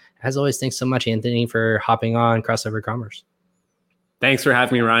well. And as always, thanks so much, Anthony, for hopping on Crossover Commerce. Thanks for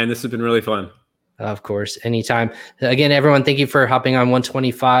having me, Ryan. This has been really fun. Of course, anytime. Again, everyone, thank you for hopping on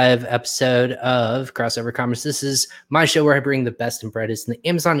 125 episode of Crossover Commerce. This is my show where I bring the best and brightest in the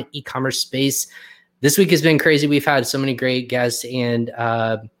Amazon e-commerce space. This week has been crazy. We've had so many great guests and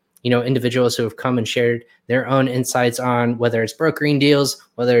individuals who have come and shared their own insights on whether it's brokering deals,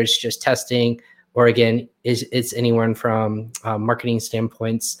 whether it's just testing, or again, it's anyone from marketing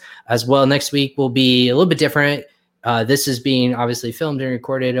standpoints as well. Next week will be a little bit different. This is being obviously filmed and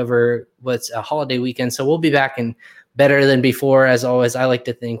recorded over what's a holiday weekend. So we'll be back and better than before. As always, I like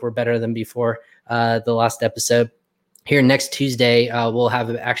to think we're better than before the last episode. Here next Tuesday, we'll have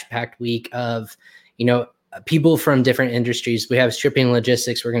an action-packed week of, people from different industries. We have shipping and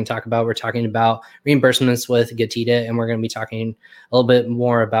logistics we're going to talk about. We're talking about reimbursements with Getida, and we're going to be talking a little bit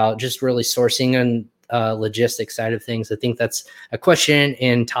more about just really sourcing and logistics side of things. I think that's a question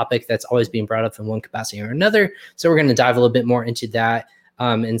and topic that's always being brought up in one capacity or another. So we're going to dive a little bit more into that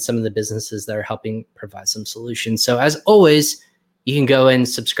and some of the businesses that are helping provide some solutions. So as always, you can go and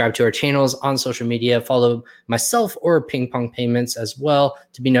subscribe to our channels on social media, follow myself or Ping Pong Payments as well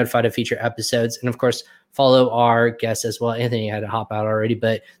to be notified of future episodes. And of course, follow our guests as well. Anthony had to hop out already,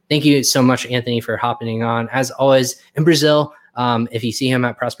 but thank you so much, Anthony, for hopping on. As always, in Brazil, if you see him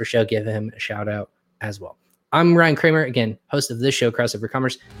at Prosper Show, give him a shout out as well. I'm Ryan Kramer, again, host of this show, Crossover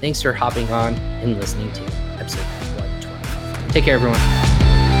Commerce. Thanks for hopping on and listening to episode 125. Take care, everyone.